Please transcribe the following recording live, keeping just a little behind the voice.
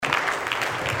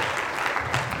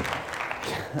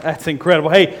That's incredible.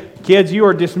 Hey, kids, you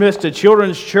are dismissed to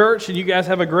Children's Church, and you guys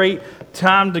have a great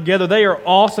time together. They are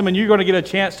awesome, and you're going to get a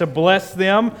chance to bless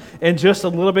them in just a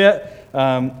little bit.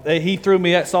 He threw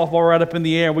me that softball right up in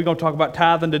the air, and we're going to talk about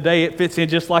tithing today. It fits in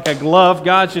just like a glove.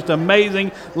 God's just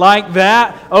amazing like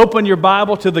that. Open your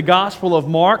Bible to the Gospel of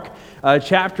Mark,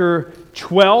 chapter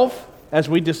 12. As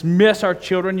we dismiss our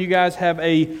children, you guys have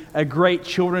a great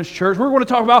children's church. We're going to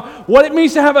talk about what it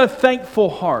means to have a thankful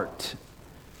heart.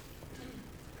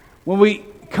 When we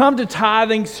come to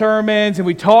tithing sermons and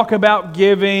we talk about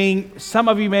giving, some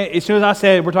of you may, as soon as I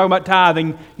said we're talking about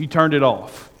tithing, you turned it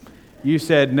off. You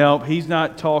said, no, he's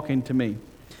not talking to me.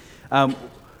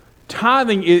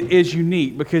 Tithing is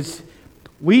unique because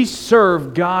we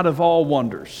serve God of all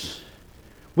wonders.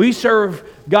 We serve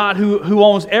God who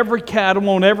owns every cattle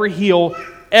on every hill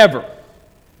ever.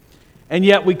 And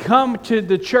yet we come to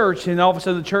the church and all of a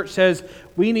sudden the church says,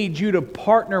 we need you to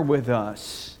partner with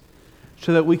us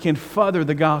so that we can further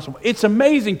the gospel. It's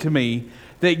amazing to me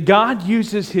that God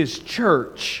uses His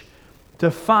church to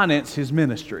finance His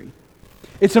ministry.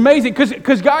 It's amazing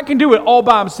because God can do it all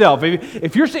by Himself.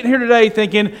 If you're sitting here today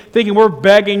thinking we're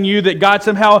begging you that God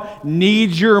somehow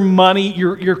needs your money,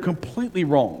 you're completely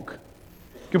wrong.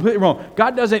 Completely wrong.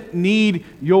 God doesn't need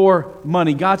your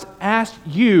money. God's asked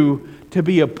you to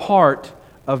be a part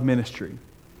of ministry.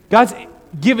 God's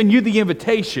given you the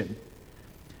invitation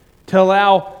to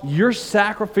allow your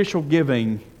sacrificial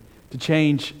giving to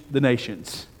change the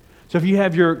nations. So if you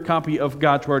have your copy of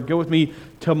God's Word, go with me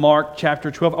to Mark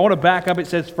chapter 12. I want to back up. It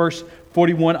says verse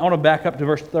 41. I want to back up to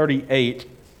verse 38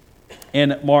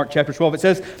 in Mark chapter 12. It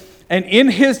says, and in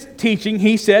His teaching,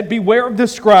 He said, beware of the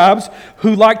scribes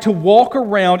who like to walk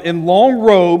around in long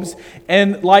robes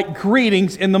and like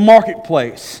greetings in the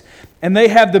marketplace. And they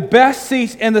have the best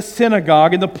seats in the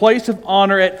synagogue and the place of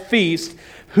honor at feasts,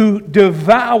 who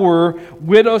devour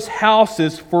widows'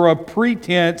 houses for a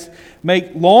pretense,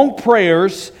 make long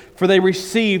prayers, for they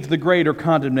receive the greater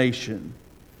condemnation.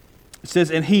 It says,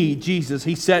 and He, Jesus,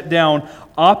 He sat down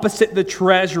opposite the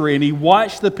treasury, and He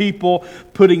watched the people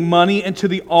putting money into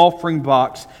the offering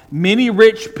box. Many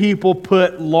rich people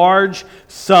put large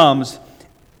sums.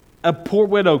 A poor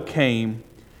widow came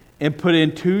and put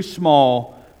in 2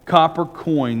 small copper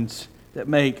coins that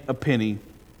make a penny.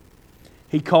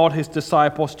 He called His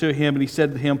disciples to Him, and He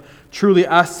said to him, truly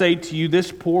I say to you,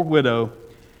 this poor widow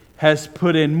has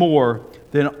put in more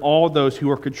than all those who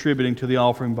are contributing to the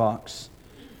offering box.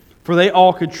 For they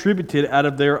all contributed out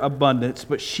of their abundance,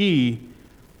 but she,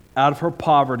 out of her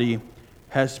poverty,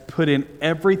 has put in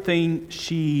everything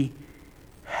she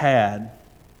had,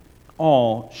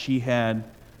 all she had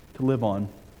to live on.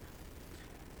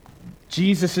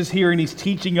 Jesus is here and He's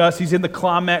teaching us. He's in the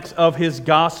climax of His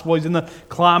gospel. He's in the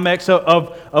climax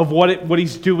of what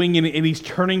He's doing, and He's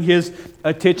turning His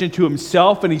attention to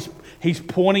Himself, and He's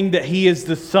pointing that He is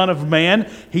the Son of Man.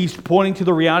 He's pointing to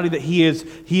the reality that He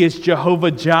is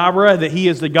Jehovah Jireh, that He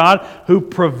is the God who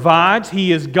provides.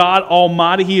 He is God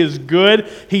Almighty. He is good.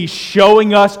 He's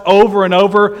showing us over and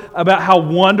over about how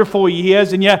wonderful He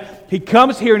is, and yet He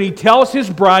comes here and He tells His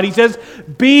bride, He says,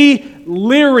 be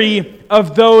leery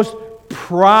of those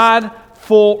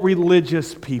prideful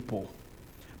religious people.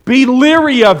 Be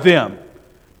leery of them.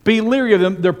 Be leery of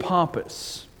them. They're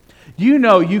pompous. You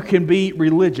know you can be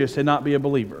religious and not be a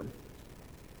believer.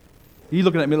 You're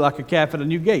looking at me like a calf at a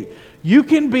new gate. You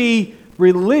can be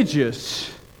religious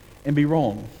and be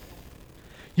wrong.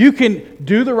 You can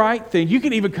do the right thing. You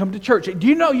can even come to church. Do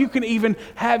you know you can even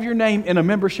have your name in a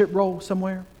membership roll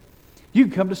somewhere? You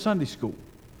can come to Sunday school.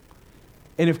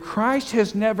 And if Christ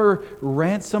has never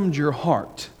ransomed your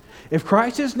heart, if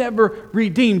Christ has never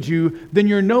redeemed you, then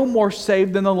you're no more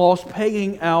saved than the lost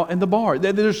paying out in the bar.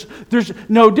 There's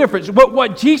no difference. But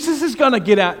what Jesus is going to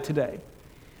get at today,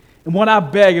 and what I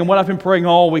beg and what I've been praying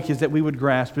all week is that we would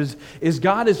grasp, is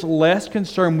God is less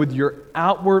concerned with your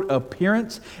outward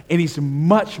appearance, and He's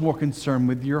much more concerned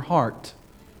with your heart.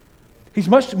 He's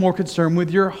much more concerned with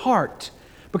your heart.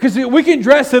 Because we can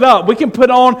dress it up. We can put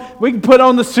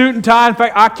on the suit and tie. In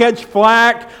fact, I catch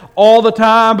flack all the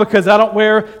time because I don't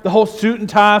wear the whole suit and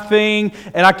tie thing.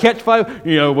 And I catch flack.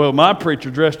 Well, my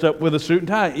preacher dressed up with a suit and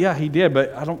tie. Yeah, he did.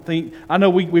 But I know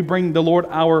we bring the Lord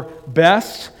our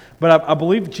best. But I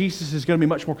believe Jesus is going to be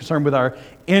much more concerned with our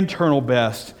internal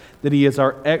best than He is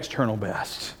our external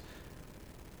best.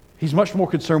 He's much more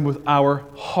concerned with our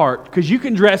heart, because you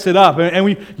can dress it up.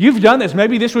 You've done this.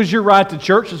 Maybe this was your ride to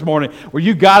church this morning, where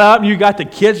you got up and you got the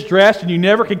kids dressed and you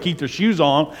never can keep their shoes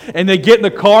on. And they get in the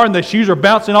car and the shoes are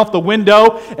bouncing off the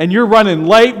window and you're running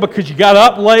late because you got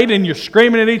up late and you're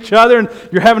screaming at each other and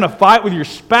you're having a fight with your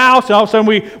spouse. And all of a sudden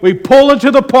we pull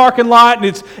into the parking lot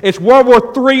and it's World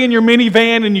War III in your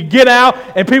minivan, and you get out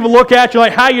and people look at you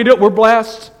like, how you doing? We're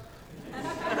blessed.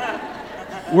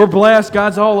 We're blessed.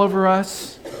 God's all over us.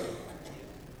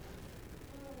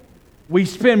 We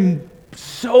spend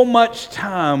so much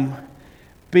time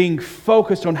being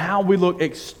focused on how we look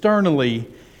externally,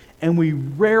 and we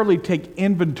rarely take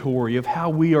inventory of how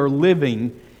we are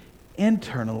living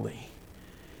internally.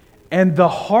 And the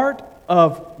heart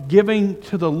of giving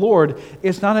to the Lord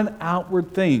is not an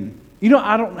outward thing. You know,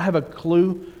 I don't have a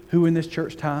clue who in this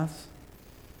church tithes.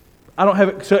 I don't have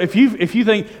it. So if you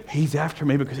think he's after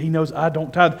me because he knows I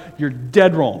don't tithe, you're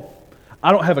dead wrong.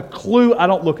 I don't have a clue. I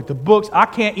don't look at the books. I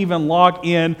can't even log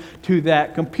in to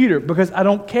that computer because I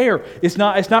don't care. It's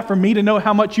not for me to know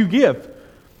how much you give.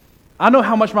 I know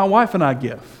how much my wife and I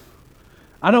give.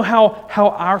 I know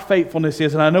how our faithfulness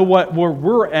is, and I know where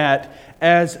we're at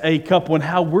as a couple and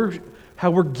how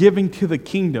we're giving to the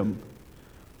kingdom.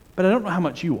 But I don't know how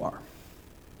much you are.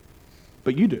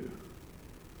 But you do.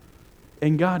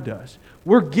 And God does.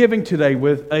 We're giving today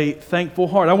with a thankful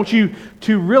heart. I want you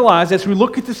to realize as we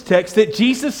look at this text that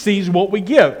Jesus sees what we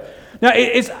give. Now,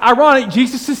 it's ironic.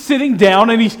 Jesus is sitting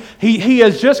down, and he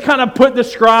has just kind of put the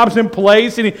scribes in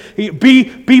place, and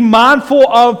be mindful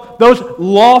of those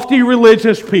lofty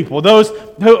religious people, those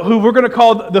who we're going to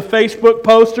call the Facebook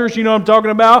posters. You know what I'm talking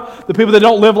about? The people that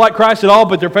don't live like Christ at all,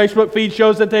 but their Facebook feed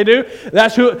shows that they do.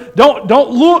 That's who.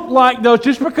 Don't look like those.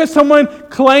 Just because someone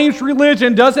claims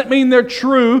religion doesn't mean they're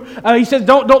true. He says,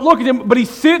 don't look at them. But he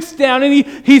sits down and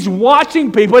he's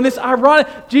watching people, and it's ironic.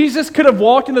 Jesus could have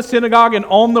walked in the synagogue and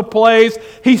on the place.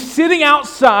 He's sitting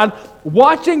outside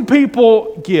watching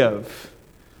people give.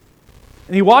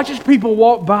 And he watches people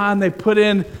walk by, and they put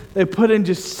in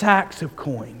just sacks of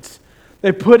coins.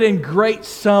 They put in great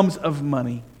sums of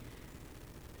money.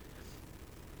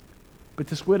 But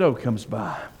this widow comes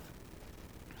by,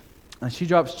 and she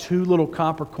drops 2 little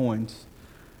copper coins.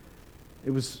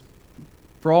 It was,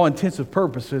 for all intensive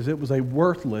purposes, it was a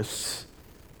worthless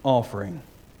offering.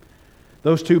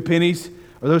 Those 2 pennies,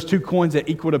 or those 2 coins that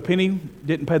equaled a penny,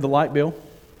 didn't pay the light bill.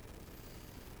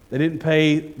 They didn't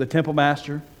pay the temple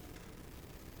master.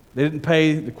 They didn't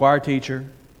pay the choir teacher.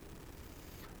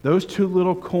 Those 2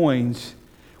 little coins,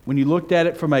 when you looked at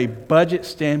it from a budget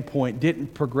standpoint,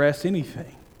 didn't progress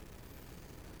anything.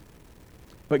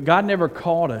 But God never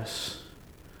called us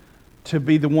to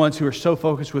be the ones who are so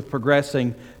focused with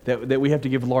progressing that we have to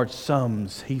give large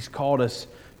sums. He's called us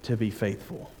to be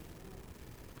faithful.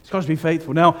 He's called us to be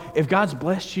faithful. Now, if God's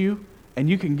blessed you and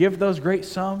you can give those great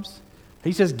sums,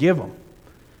 He says give them.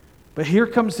 But here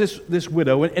comes this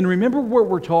widow. And remember what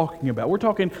we're talking about. We're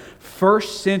talking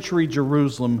first century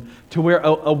Jerusalem, to where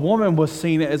a woman was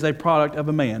seen as a product of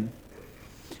a man.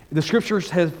 The Scriptures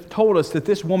have told us that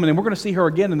this woman, and we're going to see her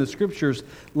again in the Scriptures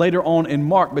later on in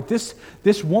Mark, but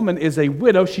this woman is a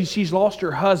widow. She's lost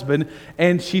her husband,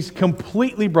 and she's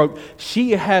completely broke.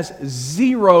 She has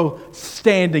zero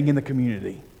standing in the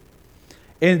community.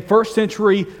 In first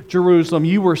century Jerusalem,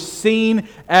 you were seen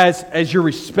as your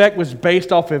respect was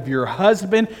based off of your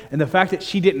husband, and the fact that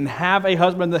she didn't have a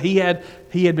husband, that he had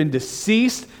been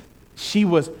deceased. She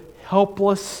was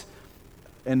helpless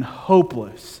and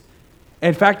hopeless.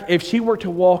 In fact, if she were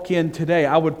to walk in today,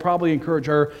 I would probably encourage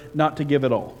her not to give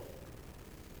it all.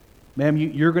 Ma'am,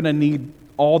 you're going to need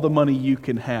all the money you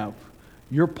can have.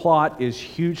 Your plot is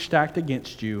huge, stacked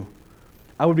against you.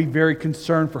 I would be very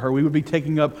concerned for her. We would be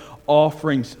taking up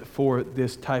offerings for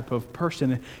this type of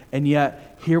person. And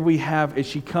yet, here we have, as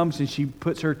she comes and she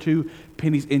puts her 2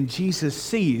 pennies, and Jesus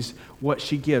sees what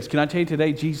she gives. Can I tell you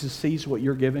today, Jesus sees what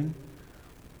you're giving?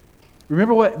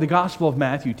 Remember what the Gospel of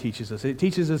Matthew teaches us. It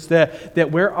teaches us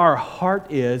that where our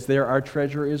heart is, there our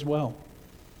treasure is well.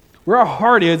 Where our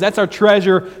heart is, that's our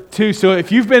treasure too. So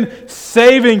if you've been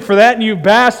saving for that new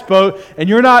bass boat and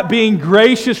you're not being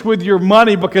gracious with your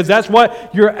money because that's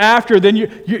what you're after, then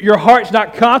your heart's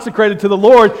not consecrated to the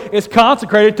Lord. It's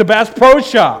consecrated to Bass Pro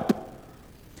Shop.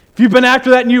 If you've been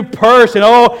after that new purse and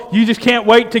you just can't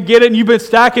wait to get it, and you've been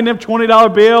stacking them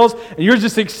 $20 bills and you're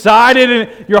just excited,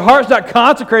 and your heart's not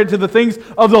consecrated to the things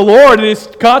of the Lord, and it's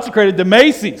consecrated to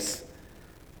Macy's.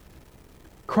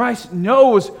 Christ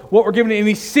knows what we're giving, and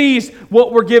He sees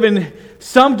what we're giving.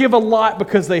 Some give a lot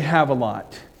because they have a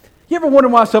lot. You ever wonder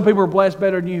why some people are blessed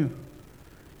better than you?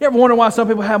 You ever wonder why some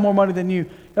people have more money than you?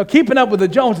 Keeping up with the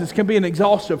Joneses can be an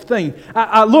exhaustive thing.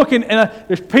 I look and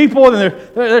there's people and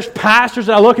there's pastors,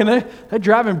 and I look and they're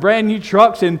driving brand new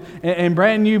trucks and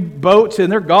brand new boats,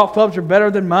 and their golf clubs are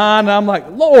better than mine. And I'm like,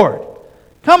 Lord,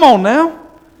 come on now.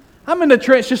 I'm in the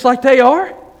trench just like they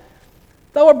are.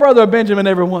 Throw a brother of Benjamin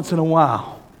every once in a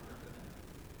while.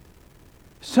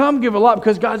 Some give a lot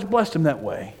because God's blessed them that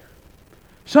way.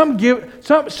 Some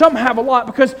have a lot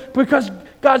because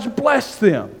God's blessed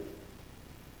them.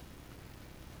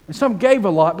 And some gave a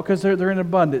lot because they're in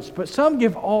abundance. But some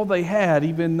give all they had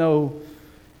even though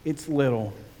it's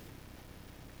little.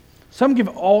 Some give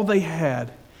all they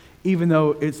had even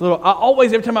though it's little. I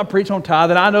always, every time I preach on tithe,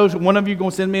 and I know one of you is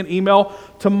going to send me an email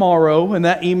tomorrow, and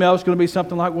that email is going to be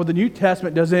something like, well, the New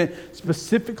Testament doesn't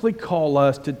specifically call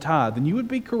us to tithe. And you would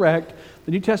be correct.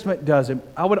 The New Testament doesn't.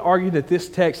 I would argue that this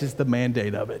text is the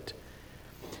mandate of it.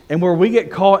 And where we get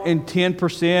caught in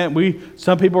 10%,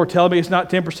 some people are telling me it's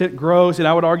not 10% gross, and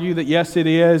I would argue that yes, it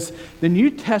is. The New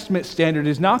Testament standard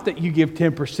is not that you give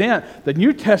 10%. The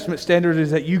New Testament standard is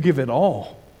that you give it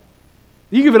all.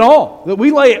 You give it all. That we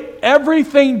lay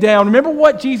everything down. Remember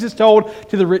what Jesus told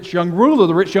to the rich young ruler.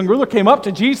 The rich young ruler came up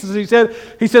to Jesus and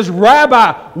he says,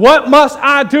 Rabbi, what must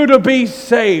I do to be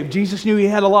saved? Jesus knew he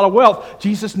had a lot of wealth.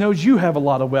 Jesus knows you have a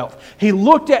lot of wealth. He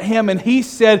looked at him and he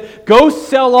said, go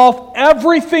sell off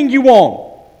everything you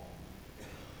own.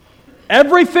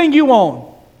 Everything you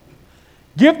own.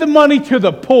 Give the money to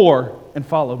the poor and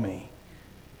follow me.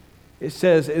 It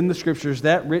says in the scriptures,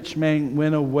 that rich man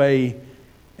went away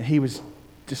and he was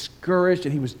discouraged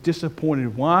and he was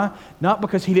disappointed. Why? Not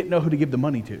because he didn't know who to give the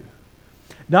money to.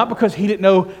 Not because he didn't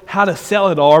know how to sell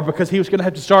it or because he was going to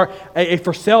have to start a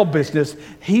for sale business.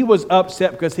 He was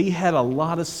upset because he had a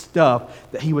lot of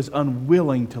stuff that he was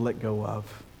unwilling to let go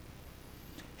of.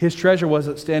 His treasure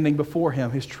wasn't standing before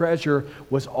him. His treasure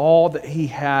was all that he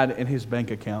had in his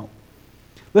bank account.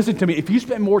 Listen to me, if you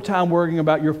spend more time worrying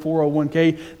about your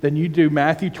 401k than you do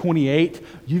Matthew 28,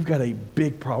 you've got a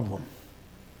big problem.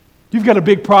 You've got a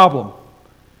big problem.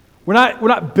 We're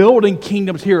not building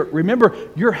kingdoms here. Remember,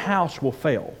 your house will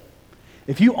fail.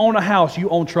 If you own a house, you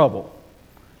own trouble.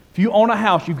 If you own a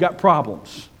house, you've got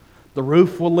problems. The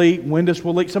roof will leak, windows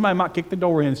will leak. Somebody might kick the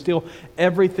door in and steal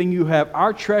everything you have.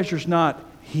 Our treasure's not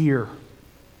here.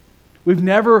 We've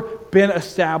never been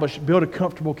established, built a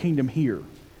comfortable kingdom here.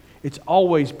 It's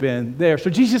always been there.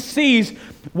 So Jesus sees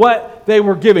what they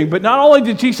were giving. But not only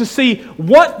did Jesus see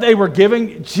what they were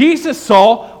giving, Jesus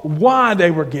saw why they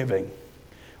were giving.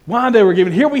 Why they were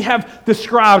giving. Here we have the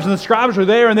scribes, and the scribes were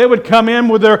there, and they would come in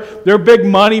with their big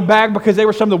money bag because they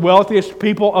were some of the wealthiest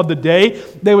people of the day.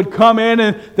 They would come in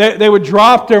and they would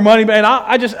drop their money. And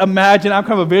I just imagine, I'm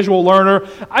kind of a visual learner,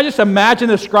 I just imagine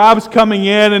the scribes coming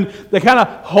in and they kind of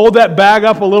hold that bag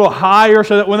up a little higher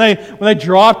so that when they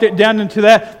dropped it down into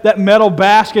that metal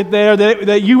basket there,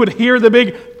 that you would hear the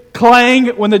big clang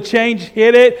when the change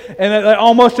hit it, and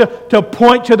almost to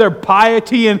point to their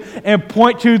piety and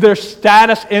point to their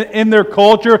status in their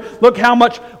culture. Look how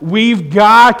much we've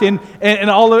got, and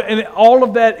all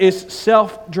of that is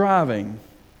self-driving.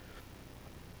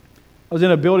 I was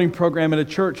in a building program at a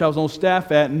church I was on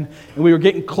staff at, and we were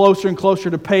getting closer and closer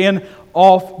to paying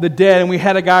off the debt, and we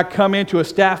had a guy come into a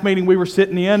staff meeting we were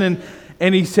sitting in,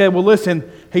 and he said, well,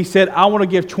 listen, he said, I want to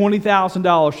give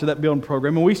 $20,000 to that building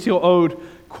program, and we still owed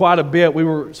quite a bit. We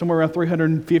were somewhere around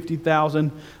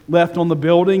 $350,000 left on the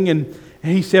building, and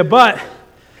he said, I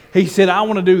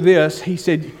want to do this. He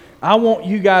said, I want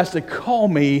you guys to call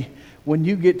me when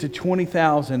you get to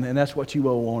 $20,000, and that's what you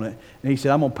owe on it. And he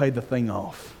said, I'm going to pay the thing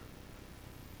off.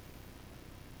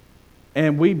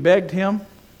 And we begged him,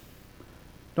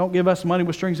 don't give us money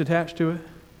with strings attached to it.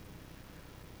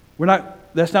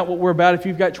 That's not what we're about. If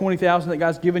you've got $20,000 that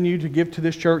God's given you to give to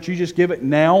this church, you just give it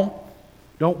now.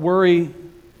 Don't worry.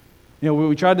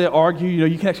 We tried to argue,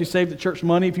 you can actually save the church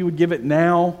money if you would give it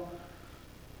now.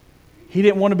 He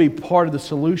didn't want to be part of the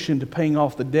solution to paying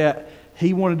off the debt.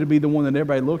 He wanted to be the one that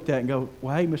everybody looked at and go,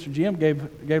 well, hey, Mr. Jim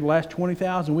gave the last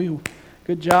 $20,000.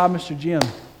 Good job, Mr. Jim.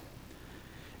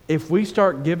 If we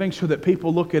start giving so that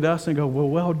people look at us and go,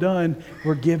 well done,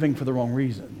 we're giving for the wrong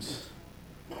reasons.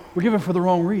 We're giving for the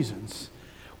wrong reasons.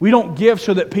 We don't give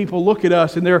so that people look at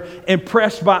us and they're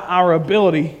impressed by our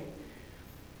ability.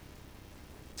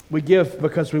 We give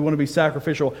because we want to be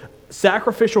sacrificial.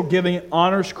 Sacrificial giving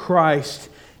honors Christ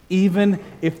even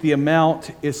if the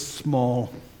amount is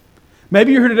small.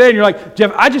 Maybe you're here today and you're like,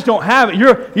 Jeff, I just don't have it.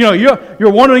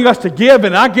 You're wanting us to give,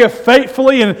 and I give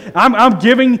faithfully, and I'm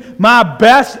giving my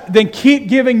best. Then keep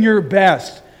giving your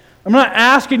best. I'm not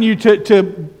asking you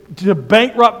to to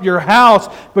bankrupt your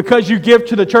house because you give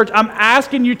to the church. I'm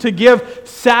asking you to give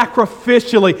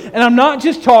sacrificially. And I'm not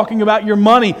just talking about your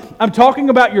money. I'm talking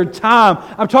about your time.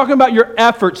 I'm talking about your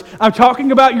efforts. I'm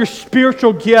talking about your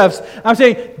spiritual gifts. I'm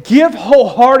saying give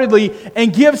wholeheartedly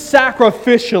and give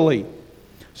sacrificially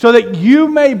so that you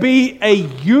may be a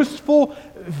useful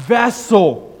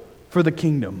vessel for the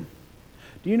kingdom.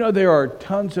 Do you know there are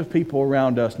tons of people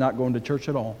around us not going to church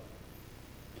at all?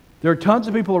 There are tons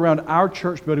of people around our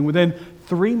church building. Within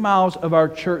 3 miles of our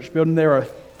church building, there are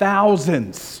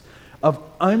thousands of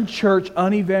unchurched,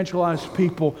 unevangelized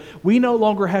people. We no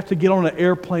longer have to get on an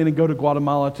airplane and go to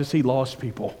Guatemala to see lost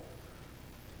people.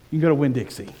 You can go to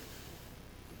Winn-Dixie. You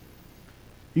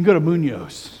can go to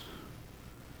Munoz.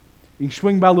 You can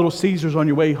swing by Little Caesars on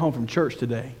your way home from church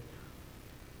today.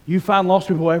 You find lost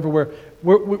people everywhere.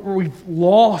 We've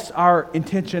lost our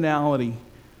intentionality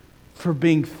for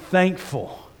being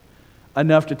thankful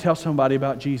enough to tell somebody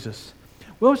about Jesus.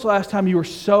 When was the last time you were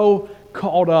so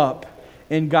caught up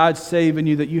in God saving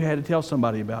you that you had to tell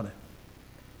somebody about it?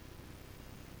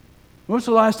 When was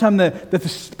the last time that the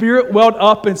Spirit welled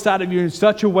up inside of you in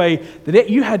such a way that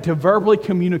you had to verbally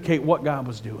communicate what God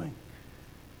was doing?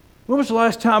 When was the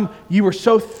last time you were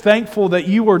so thankful that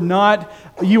you were not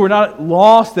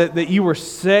lost, that you were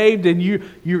saved, and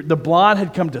the blind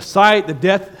had come to sight, the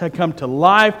deaf had come to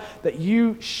life, that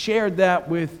you shared that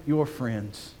with your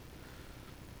friends?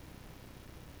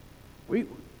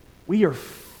 We are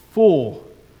full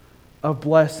of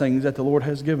blessings that the Lord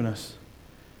has given us.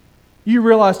 You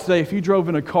realize today, if you drove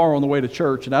in a car on the way to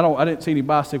church, and I didn't see any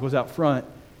bicycles out front,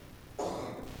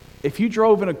 if you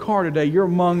drove in a car today, you're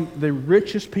among the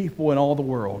richest people in all the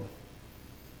world.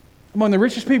 Among the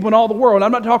richest people in all the world.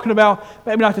 I'm not talking about,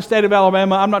 maybe not the state of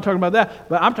Alabama, I'm not talking about that,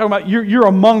 but I'm talking about you're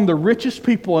among the richest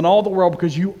people in all the world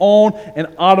because you own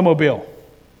an automobile.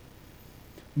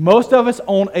 Most of us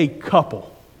own a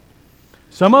couple.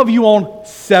 Some of you own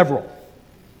several,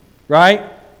 right?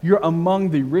 You're among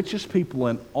the richest people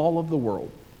in all of the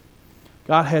world.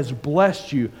 God has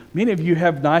blessed you. Many of you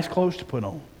have nice clothes to put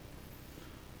on.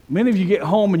 Many of you get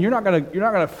home and you're not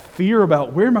gonna fear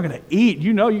about where am I gonna eat.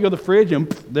 You know, you go to the fridge and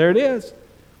there it is.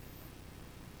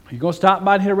 You're gonna stop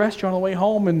by and hit a restaurant on the way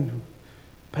home and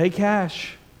pay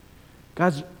cash.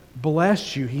 God's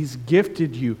blessed you. He's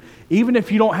gifted you. Even if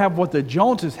you don't have what the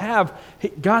Joneses have,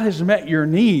 God has met your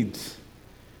needs.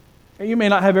 You may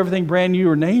not have everything brand new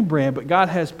or name brand, but God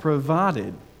has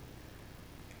provided.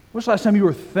 When's the last time you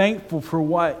were thankful for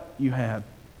what you had?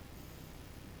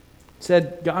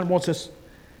 Said God wants us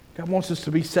to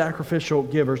be sacrificial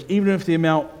givers, even if the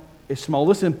amount is small.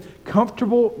 Listen,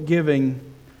 comfortable giving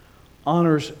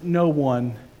honors no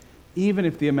one, even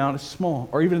if the amount is small,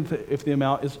 or even if the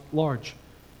amount is large.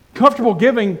 Comfortable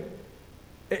giving,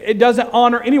 it doesn't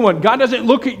honor anyone. God doesn't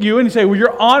look at you and say, well,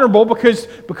 you're honorable because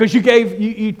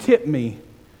you tipped me.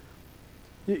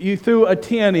 You threw a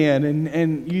 10 in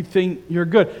and you think you're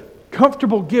good.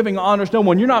 Comfortable giving honors no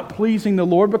one. You're not pleasing the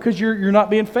Lord because you're not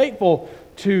being faithful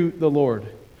to the Lord.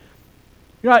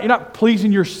 You're not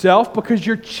pleasing yourself because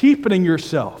you're cheapening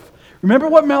yourself. Remember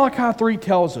what Malachi 3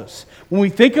 tells us. When we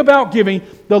think about giving,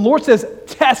 the Lord says,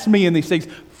 test me in these things.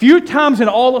 Few times in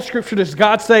all of Scripture does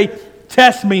God say,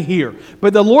 test me here.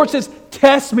 But the Lord says,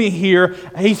 test me here.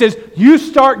 He says, you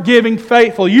start giving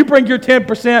faithful. You bring your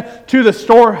 10% to the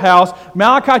storehouse.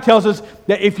 Malachi tells us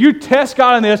that if you test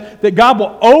God in this, that God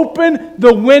will open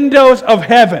the windows of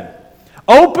heaven.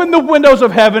 Open the windows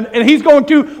of heaven, and He's going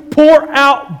to pour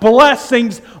out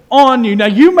blessings on you. Now,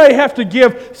 you may have to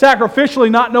give sacrificially,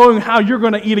 not knowing how you're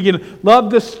going to eat again. Love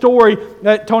this story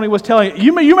that Tony was telling you.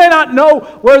 You may not know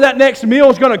where that next meal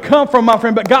is going to come from, my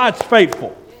friend, but God's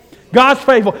faithful. God's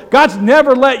faithful. God's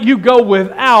never let you go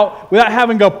without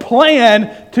having a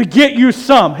plan to get you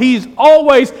some. He's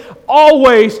always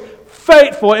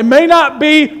faithful. It may not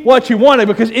be what you wanted,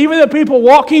 because even the people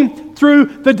walking through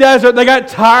the desert, they got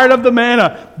tired of the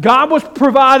manna. God was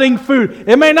providing food.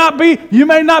 You may not be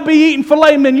eating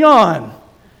filet mignon,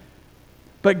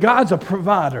 but God's a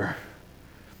provider.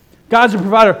 God's a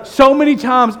provider. So many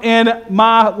times in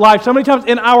my life, so many times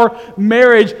in our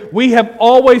marriage, we have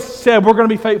always said we're going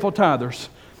to be faithful tithers.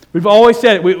 We've always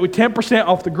said it. We 10%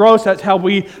 off the gross, that's how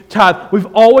we tithe.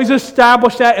 We've always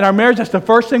established that in our marriage. That's the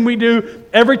first thing we do.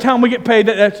 Every time we get paid,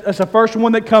 that's the first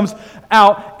one that comes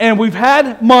out. And we've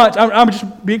had months, I'm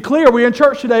just being clear, we're in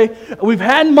church today. We've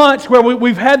had months where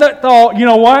we've had that thought, you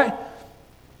know what?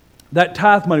 That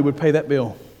tithe money would pay that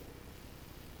bill.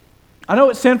 I know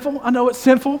it's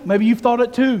sinful. Maybe you've thought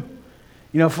it too.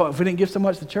 You know, if we didn't give so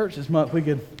much to church this month, we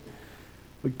could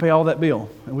pay all that bill.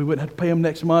 And we wouldn't have to pay them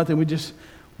next month, and we'd just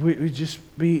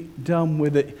be done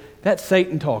with it. That's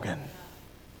Satan talking.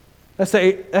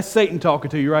 That's Satan talking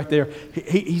to you right there.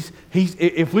 He's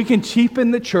if we can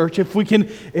cheapen the church, if we can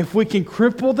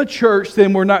cripple the church,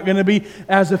 then we're not going to be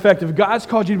as effective. God's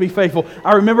called you to be faithful.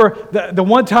 I remember the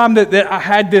one time that I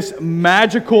had this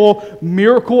magical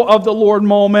miracle of the Lord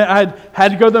moment. I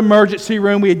had to go to the emergency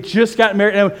room. We had just gotten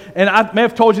married, and I may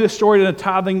have told you this story in a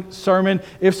tithing sermon.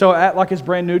 If so, act like it's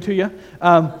brand new to you.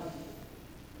 I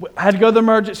had to go to the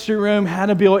emergency room.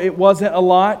 Had a bill. It wasn't a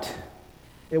lot.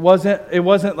 It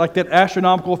wasn't like that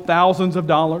astronomical thousands of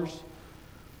dollars.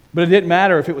 But it didn't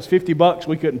matter if it was $50,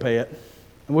 we couldn't pay it.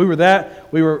 And we were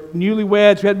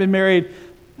newlyweds, we hadn't been married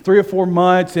 3 or 4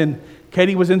 months, and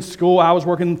Katie was in school. I was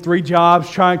working 3 jobs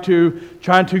trying to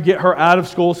get her out of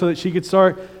school so that she could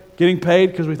start getting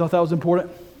paid because we thought that was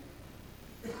important.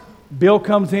 Bill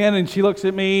comes in and she looks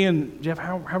at me and, Jeff,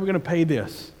 how are we going to pay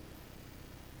this?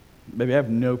 Baby, I have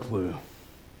no clue.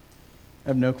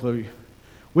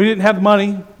 We didn't have the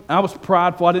money. I was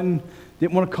prideful. I didn't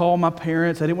want to call my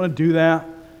parents. I didn't want to do that.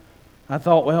 I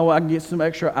thought, well, I can get some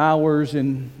extra hours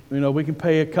and, we can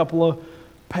pay a couple of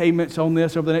payments on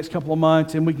this over the next couple of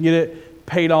months and we can get it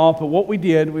paid off. But what we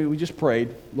did, we just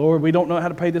prayed. Lord, we don't know how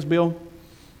to pay this bill.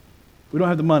 We don't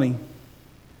have the money.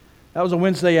 That was a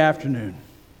Wednesday afternoon.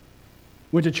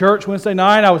 Went to church Wednesday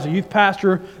night. I was a youth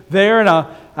pastor there, and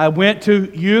I went to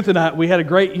youth, and we had a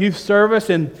great youth service,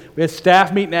 and we had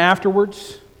staff meeting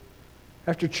afterwards,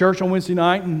 after church on Wednesday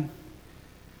night. And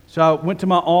so I went to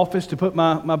my office to put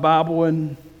my Bible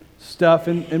and stuff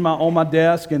on my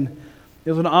desk, and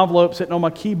there was an envelope sitting on my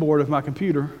keyboard of my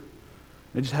computer.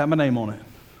 It just had my name on it.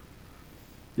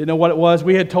 Didn't know what it was.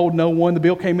 We had told no one. The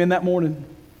bill came in that morning.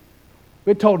 We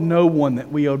had told no one that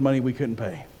we owed money we couldn't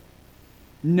pay.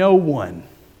 No one.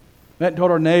 Hadn't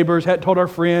told our neighbors, hadn't told our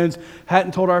friends,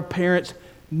 hadn't told our parents.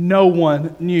 No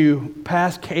one knew,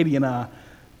 past Katie and I,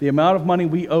 the amount of money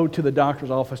we owed to the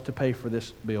doctor's office to pay for this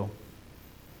bill.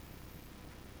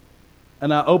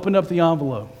 And I opened up the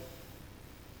envelope,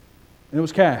 and it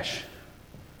was cash.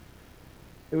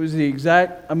 It was the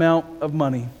exact amount of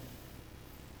money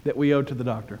that we owed to the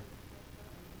doctor.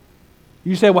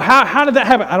 You say, well, how did that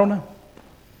happen? I don't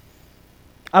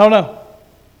know.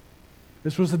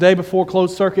 This was the day before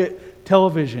closed circuit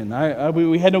television.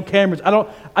 We had no cameras.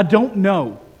 I don't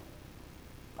know.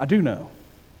 I do know.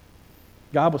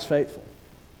 God was faithful.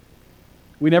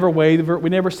 We never wavered.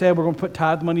 We never said we're going to put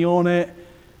tithe money on it.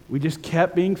 We just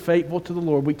kept being faithful to the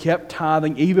Lord. We kept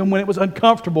tithing even when it was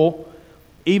uncomfortable,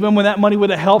 even when that money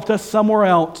would have helped us somewhere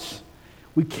else.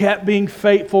 We kept being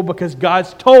faithful because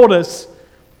God's told us,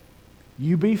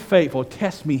 you be faithful.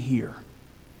 Test me here,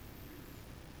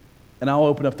 and I'll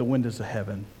open up the windows of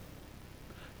heaven.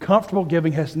 Comfortable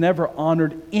giving has never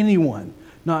honored anyone,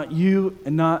 not you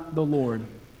and not the Lord.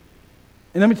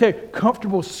 And let me tell you,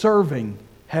 comfortable serving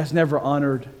has never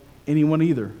honored anyone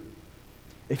either.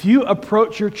 If you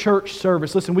approach your church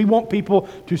service, listen, we want people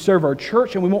to serve our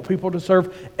church and we want people to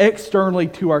serve externally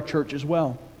to our church as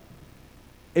well.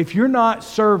 If you're not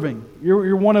serving,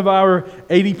 you're one of our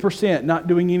 80% not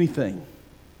doing anything.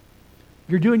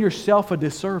 You're doing yourself a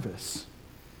disservice.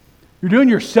 You're doing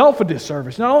yourself a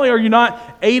disservice. Not only are you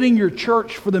not aiding your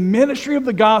church for the ministry of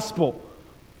the gospel,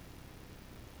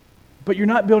 but you're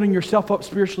not building yourself up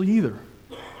spiritually either.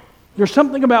 There's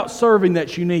something about serving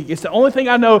that's unique. It's the only thing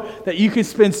I know that you can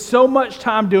spend so much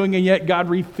time doing, and yet God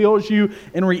refills you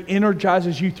and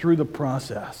re-energizes you through the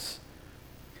process.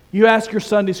 You ask your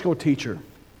Sunday school teacher,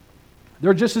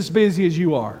 they're just as busy as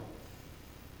you are,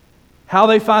 how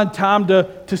they find time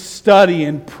to study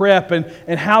and prep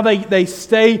and how they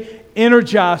stay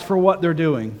energized for what they're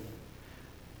doing.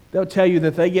 They'll tell you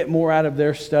that they get more out of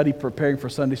their study preparing for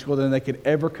Sunday school than they could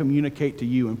ever communicate to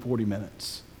you in 40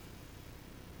 minutes.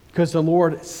 Because the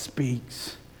Lord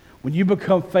speaks. When you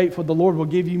become faithful, the Lord will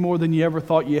give you more than you ever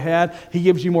thought you had. He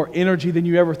gives you more energy than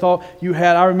you ever thought you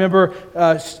had. I remember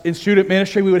in student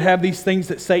ministry, we would have these things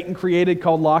that Satan created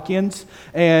called lock-ins.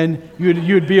 And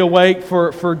you would be awake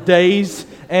for days.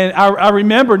 And I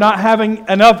remember not having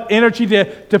enough energy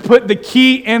to put the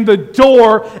key in the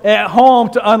door at home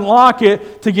to unlock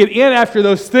it, to get in after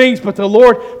those things. But the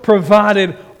Lord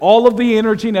provided all of the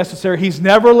energy necessary. He's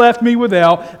never left me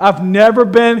without. I've never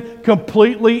been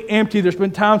completely empty. There's been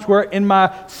times where in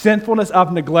my sinfulness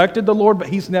I've neglected the Lord, but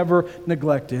He's never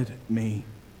neglected me.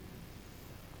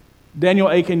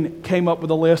 Daniel Aiken came up with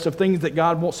a list of things that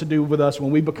God wants to do with us when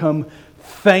we become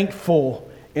thankful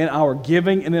in our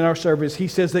giving and in our service. He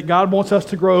says that God wants us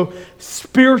to grow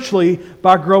spiritually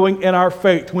by growing in our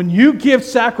faith. When you give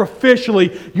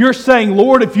sacrificially, you're saying,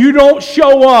 Lord, if you don't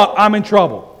show up, I'm in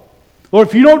trouble. Lord,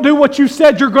 if you don't do what you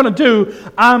said you're going to do,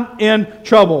 I'm in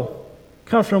trouble. It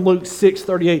comes from Luke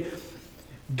 6:38.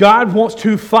 God wants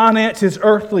to finance His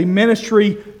earthly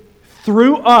ministry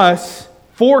through us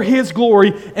for His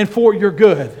glory and for your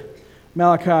good.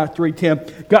 Malachi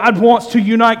 3:10. God wants to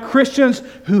unite Christians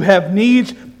who have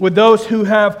needs with those who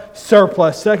have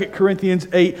surplus. 2 Corinthians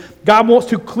 8. God wants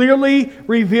to clearly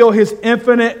reveal His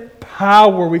infinite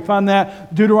power. We find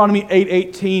that Deuteronomy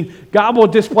 8:18. God will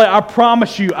display, I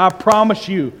promise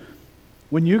you,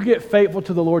 when you get faithful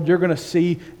to the Lord, you're going to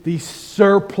see the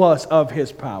surplus of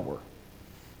His power.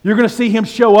 You're going to see Him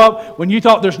show up when you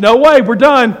thought, there's no way, we're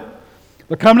done.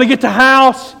 They're coming to get the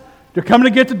house. They're coming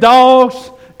to get the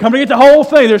dogs. Coming to get the whole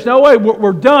thing. There's no way.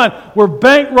 We're done. We're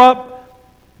bankrupt.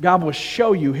 God will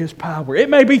show you His power. It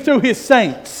may be through His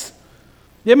saints.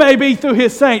 It may be through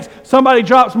His saints. Somebody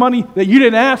drops money that you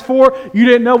didn't ask for, you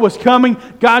didn't know was coming.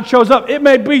 God shows up. It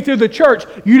may be through the church.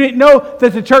 You didn't know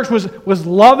that the church was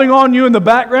loving on you in the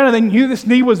background, and then this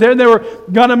need was there and they were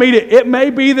going to meet it. It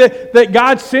may be that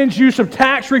God sends you some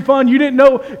tax refund you didn't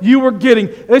know you were getting.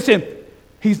 Listen,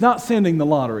 He's not sending the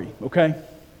lottery, okay?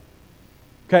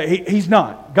 Okay, He's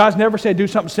not. God's never said, do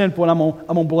something sinful and I'm going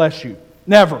to bless you.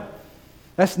 Never.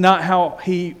 That's not how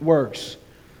He works.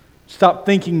 Stop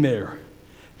thinking there.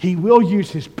 He will use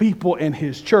His people and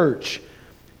His church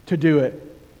to do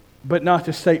it, but not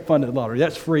the state-funded lottery.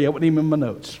 That's free. I wouldn't even in my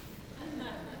notes.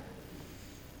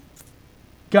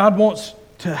 God wants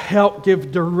to help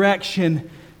give direction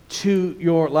to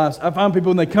your lives. I find people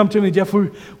when they come to me, Jeff,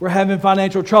 we're having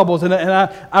financial troubles, and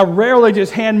I rarely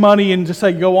just hand money and just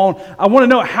say, go on. I want to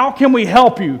know, how can we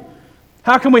help you?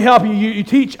 How can we help you? You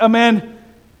teach a man,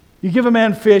 you give a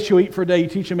man fish, he'll eat for a day. You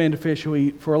teach a man to fish, he'll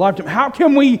eat for a lifetime. How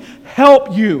can we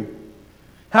help you?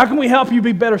 How can we help you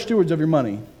be better stewards of your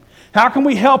money? How can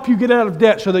we help you get out of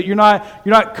debt so that you're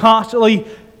not constantly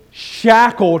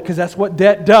shackled, because that's what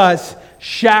debt does,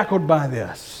 shackled by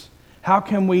this? How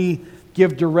can we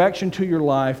give direction to your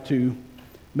life to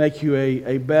make you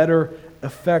a better,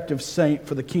 effective saint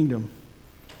for the kingdom?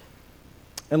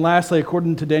 And lastly,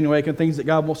 according to Daniel Aiken, things that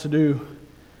God wants to do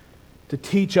to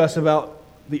teach us about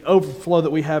the overflow that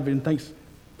we have in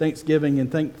thanksgiving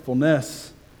and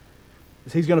thankfulness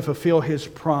is He's going to fulfill His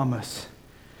promise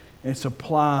and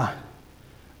supply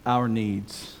our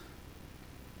needs.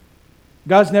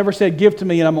 God's never said, give to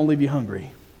me and I'm going to leave you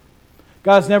hungry.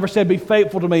 God's never said, be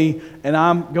faithful to me and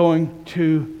I'm going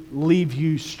to leave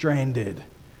you stranded.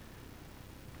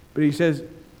 But He says,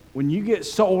 when you get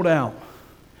sold out,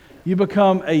 you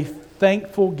become a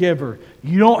thankful giver.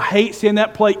 You don't hate seeing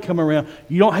that plate come around.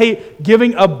 You don't hate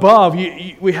giving above.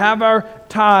 We have our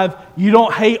tithe. You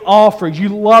don't hate offerings. You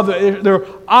love it. There are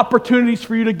opportunities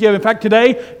for you to give. In fact,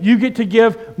 today you get to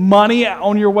give money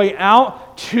on your way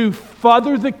out to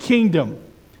further the kingdom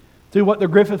through what the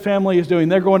Griffith family is doing.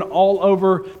 They're going all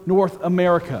over North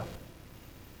America,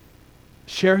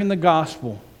 sharing the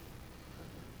gospel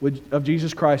of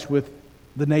Jesus Christ with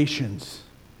the nations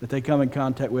that they come in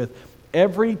contact with.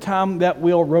 Every time that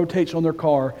wheel rotates on their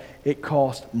car, it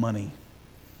costs money.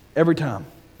 Every time.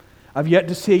 I've yet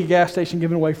to see a gas station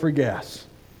giving away free gas.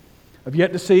 I've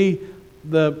yet to see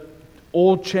the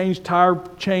oil change, tire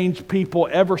change people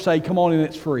ever say, come on in,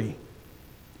 it's free.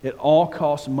 It all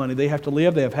costs money. They have to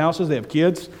live, they have houses, they have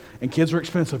kids, and kids are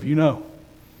expensive, you know.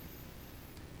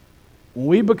 When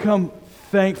we become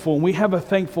thankful, and we have a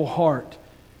thankful heart,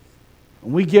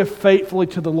 and we give faithfully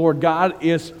to the Lord, God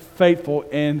is faithful,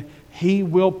 and He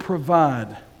will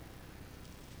provide.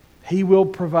 He will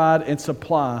provide and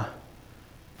supply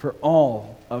for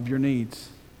all of your needs.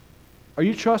 Are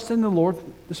you trusting the Lord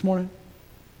this morning?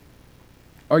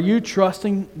 Are you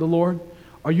trusting the Lord?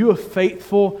 Are you a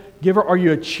faithful giver? Are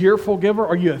you a cheerful giver?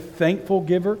 Are you a thankful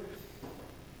giver?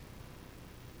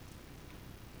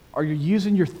 Are you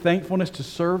using your thankfulness to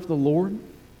serve the Lord?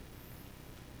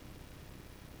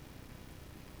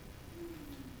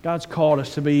 God's called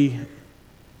us to be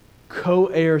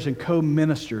co-heirs and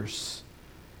co-ministers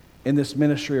in this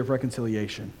ministry of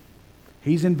reconciliation.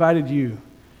 He's invited you.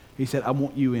 He said, I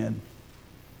want you in.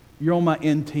 You're on my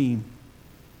in team.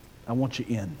 I want you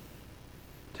in.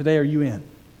 Today, are you in?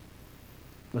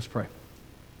 Let's pray.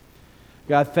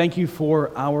 God, thank you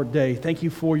for our day. Thank you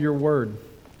for your word.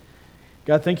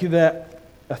 God, thank you that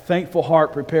a thankful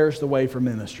heart prepares the way for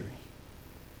ministry.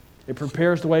 It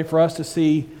prepares the way for us to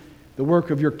see the work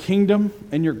of your kingdom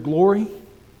and your glory.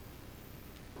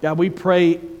 God, we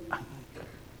pray,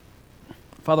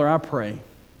 Father, I pray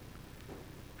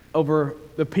over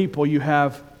the people you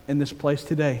have in this place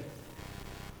today.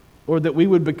 Lord, that we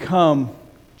would become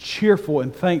cheerful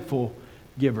and thankful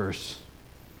givers.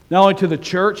 Not only to the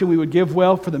church, and we would give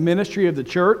well for the ministry of the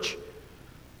church,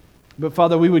 but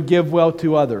Father, we would give well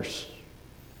to others.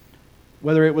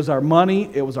 whether it was our money,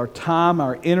 it was our time,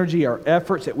 our energy, our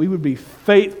efforts, that we would be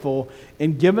faithful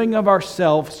in giving of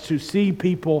ourselves to see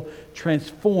people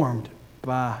transformed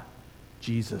by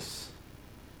Jesus.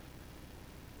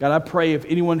 God, I pray if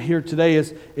anyone here today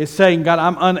is saying, God,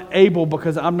 I'm unable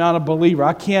because I'm not a believer.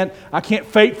 I can't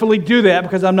faithfully do that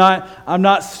because I'm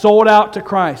not sold out to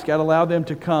Christ. God, allow them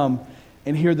to come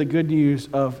and hear the good news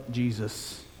of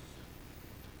Jesus.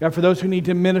 God, for those who need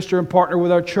to minister and partner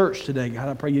with our church today, God,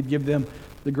 I pray you'd give them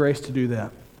the grace to do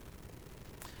that.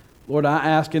 Lord, I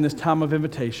ask in this time of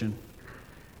invitation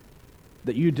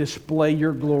that you display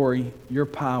your glory, your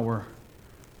power,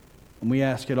 and we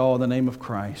ask it all in the name of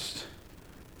Christ.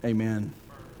 Amen.